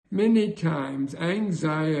many times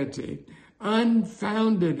anxiety,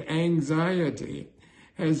 unfounded anxiety,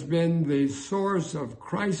 has been the source of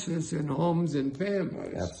crisis in homes and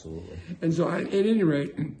families. Absolutely. And so, at any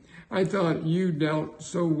rate, I thought you dealt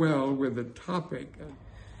so well with the topic.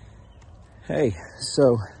 Hey,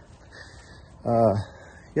 so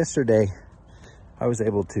yesterday I was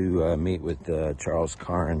able to meet with Charles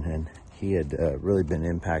Curran, and he had really been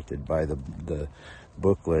impacted by the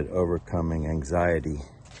booklet, Overcoming Anxiety.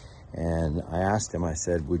 And I asked him, I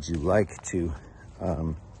said, would you like to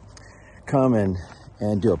come and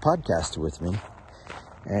do a podcast with me?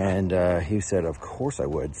 And he said, of course I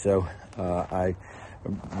would. So I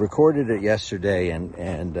recorded it yesterday,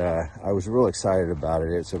 and I was real excited about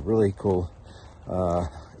it. It's a really cool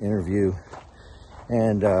interview.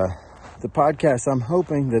 And the podcast, I'm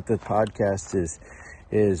hoping that the podcast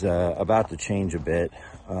is about to change a bit.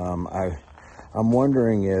 I'm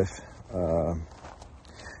wondering if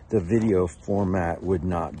the video format would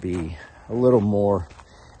not be a little more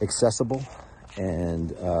accessible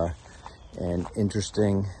and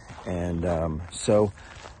interesting, and so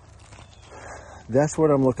that's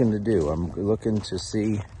what I'm looking to do. I'm looking to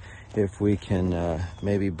see if we can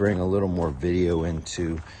maybe bring a little more video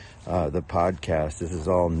into the podcast. This is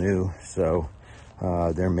all new, so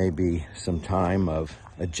there may be some time of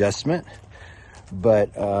adjustment,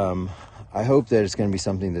 but I hope that it's going to be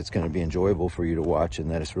something that's going to be enjoyable for you to watch,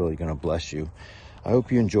 and that it's really going to bless you. I hope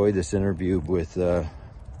you enjoyed this interview with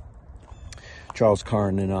Charles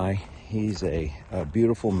Curran and I. He's a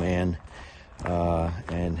beautiful man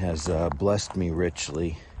and has blessed me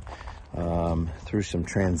richly through some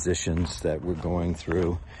transitions that we're going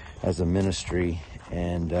through as a ministry.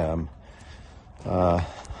 And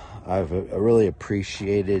I've really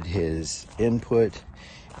appreciated his input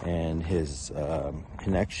and his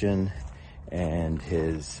connection and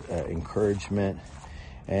his encouragement,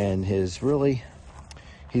 and he's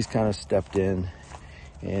kind of stepped in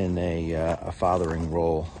a fathering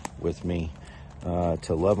role with me,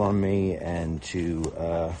 to love on me and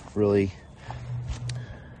to really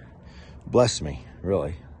bless me,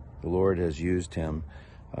 really. The Lord has used him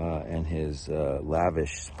and his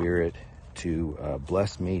lavish spirit to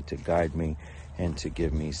bless me, to guide me, and to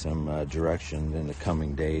give me some direction in the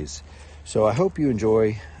coming days. So I hope you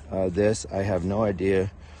enjoy this. I have no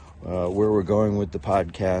idea where we're going with the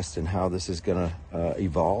podcast and how this is going to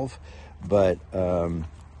evolve, but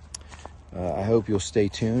I hope you'll stay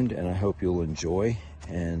tuned, and I hope you'll enjoy,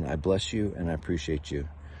 and I bless you and I appreciate you.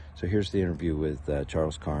 So here's the interview with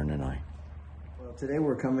Charles Curran and I. Well, today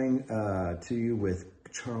we're coming to you with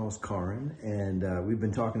Charles Curran, and we've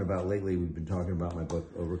been talking about my book,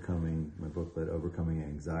 Overcoming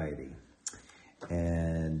Anxiety.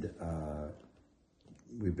 And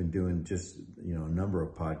we've been doing just, a number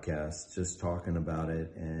of podcasts just talking about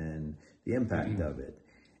it and the impact of it.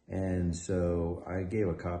 And so I gave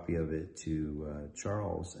a copy of it to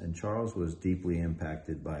Charles, and Charles was deeply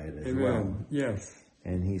impacted by it as well. Yes.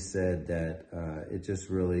 And he said that it just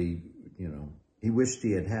really, he wished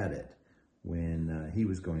he had it when he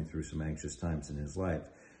was going through some anxious times in his life.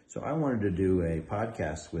 So I wanted to do a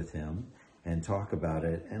podcast with him and talk about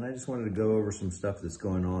it. And I just wanted to go over some stuff that's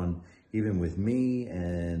going on even with me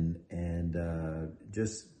and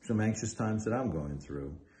just some anxious times that I'm going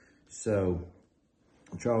through. So,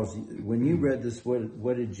 Charles, when you read this,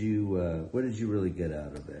 what did you really get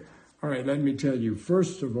out of it? All right, let me tell you.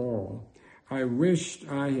 First of all, I wished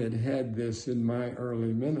I had this in my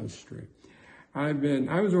early ministry. I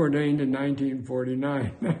was ordained in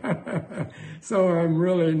 1949, so I'm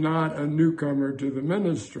really not a newcomer to the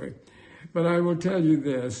ministry. But I will tell you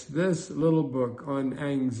this little book on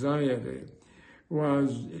anxiety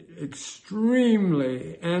was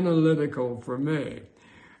extremely analytical for me.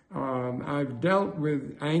 I've dealt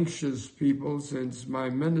with anxious people since I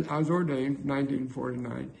was ordained in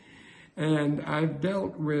 1949, and I've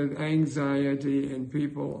dealt with anxiety in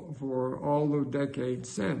people for all the decades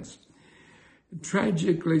since.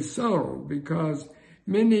 Tragically so, because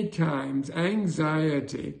many times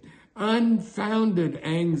anxiety, unfounded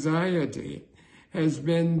anxiety, has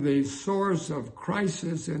been the source of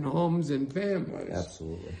crisis in homes and families.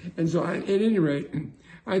 Absolutely. And so at any rate,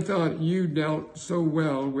 I thought you dealt so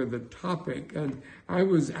well with the topic, and I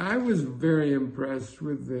was very impressed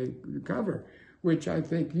with the cover, which I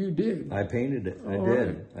think you did. I painted it. I did.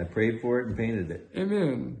 Right. I prayed for it and painted it.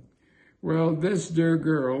 Amen. Well, this dear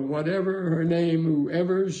girl, whatever her name,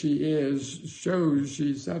 whoever she is, shows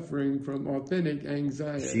she's suffering from authentic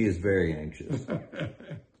anxiety. She is very anxious.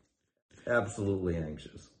 Absolutely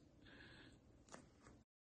anxious.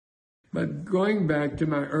 But going back to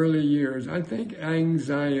my early years, I think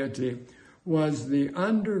anxiety was the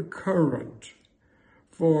undercurrent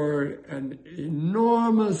for an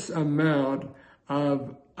enormous amount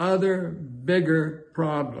of other bigger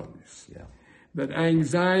problems. Yeah. That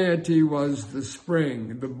anxiety was the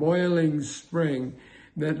spring, the boiling spring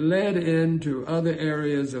that led into other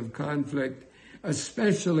areas of conflict,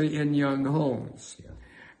 especially in young homes. Yeah.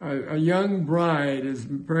 A young bride is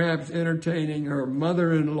perhaps entertaining her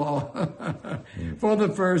mother-in-law for the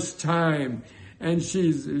first time, and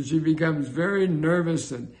she becomes very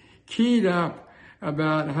nervous and keyed up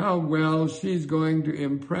about how well she's going to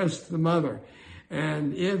impress the mother,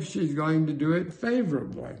 and if she's going to do it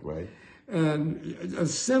favorably. Right. And a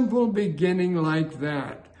simple beginning like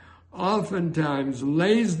that oftentimes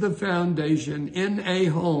lays the foundation in a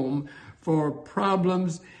home for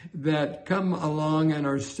problems that come along and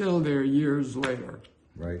are still there years later.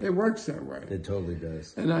 Right. It works that way. It totally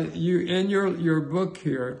does. And you, in your book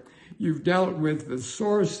here, you've dealt with the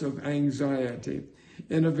source of anxiety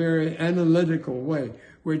in a very analytical way,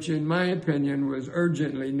 which in my opinion was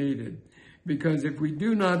urgently needed. Because if we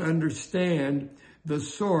do not understand the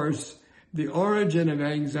source, the origin of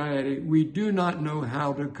anxiety, we do not know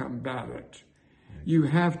how to combat it. You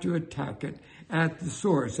have to attack it at the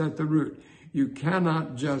source, at the root. You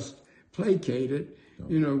cannot just placate it,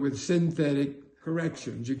 with synthetic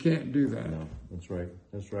corrections. You can't do that. No, that's right.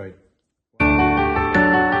 That's right.